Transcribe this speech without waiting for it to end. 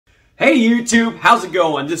Hey YouTube, how's it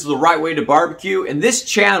going? This is The Right Way to Barbecue, and this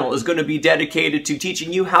channel is going to be dedicated to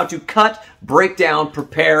teaching you how to cut, break down,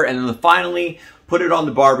 prepare, and then finally put it on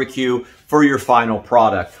the barbecue for your final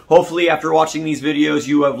product. Hopefully after watching these videos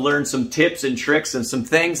you have learned some tips and tricks and some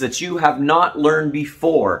things that you have not learned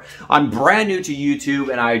before. I'm brand new to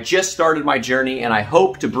YouTube and I just started my journey and I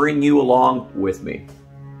hope to bring you along with me.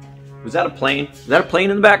 Was that a plane? Is that a plane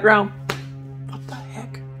in the background? What the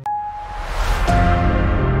heck?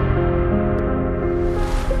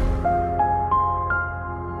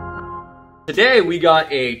 Today we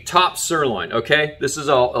got a top sirloin, okay? This is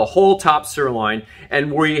a whole top sirloin,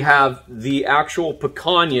 and we have the actual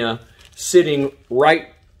picanha sitting right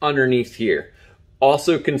underneath here.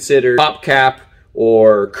 Also considered top cap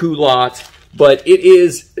or culotte, but it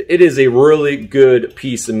is a really good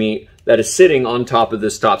piece of meat that is sitting on top of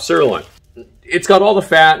this top sirloin. It's got all the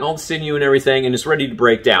fat and all the sinew and everything, and it's ready to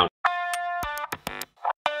break down.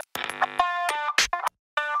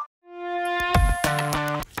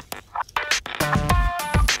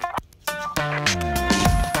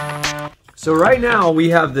 So right now we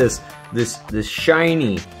have this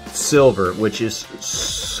shiny silver, which is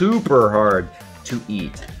super hard to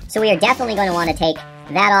eat. So we are definitely going to want to take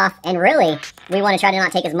that off, and really, we want to try to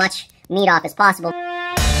not take as much meat off as possible.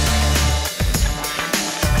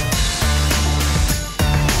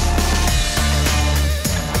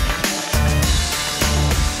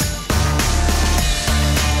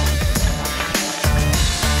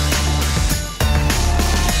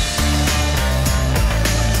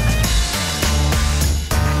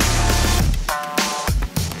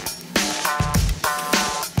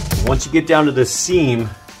 Once you get down to the seam,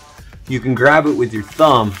 you can grab it with your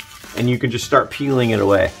thumb and you can just start peeling it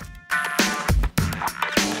away.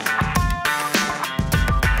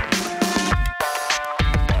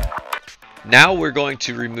 Now we're going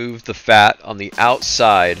to remove the fat on the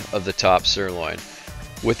outside of the top sirloin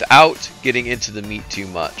without getting into the meat too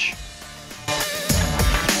much.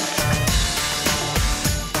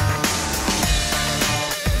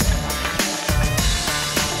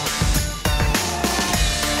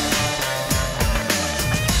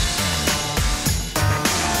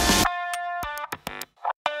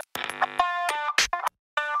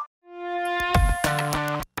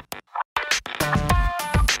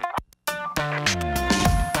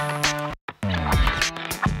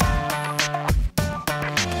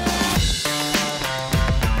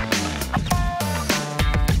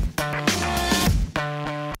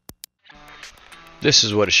 This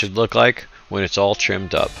is what it should look like when it's all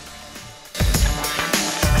trimmed up.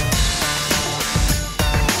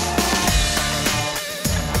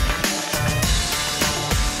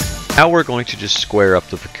 Now we're going to just square up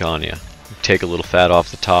the picanha. Take a little fat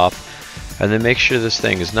off the top, and then make sure this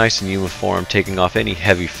thing is nice and uniform, taking off any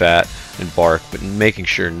heavy fat and bark, but making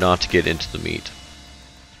sure not to get into the meat.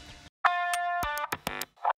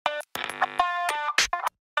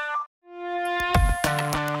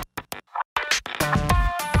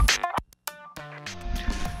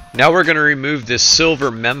 Now we're going to remove this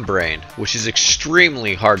silver membrane, which is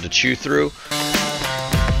extremely hard to chew through.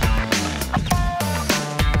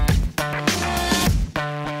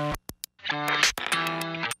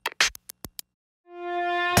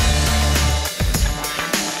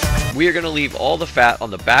 We are going to leave all the fat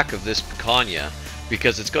on the back of this picanha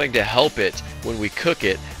because it's going to help it when we cook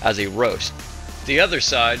it as a roast. The other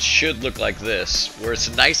side should look like this, where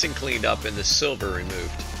it's nice and cleaned up and the silver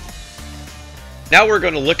removed. Now we're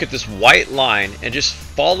going to look at this white line and just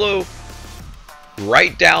follow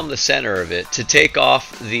right down the center of it to take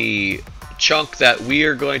off the chunk that we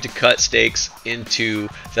are going to cut steaks into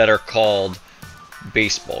that are called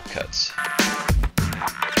baseball cuts.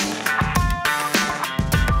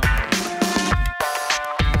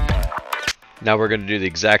 Now we're going to do the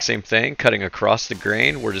exact same thing, cutting across the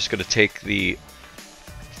grain. We're just going to take the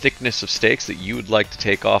thickness of steaks that you would like to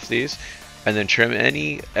take off these, and then trim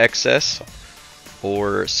any excess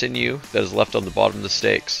or sinew that is left on the bottom of the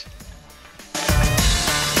steaks.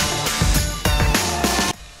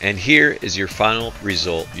 And here is your final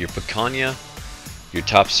result, your picanha, your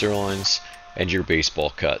top sirloins, and your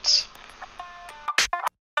baseball cuts.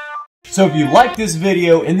 So if you liked this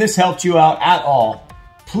video and this helped you out at all,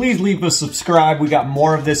 please leave a subscribe. We got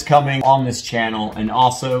more of this coming on this channel, and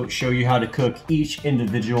also show you how to cook each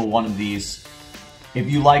individual one of these. If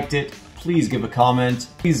you liked it, please give a comment,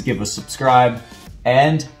 please give a subscribe,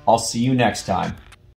 and I'll see you next time.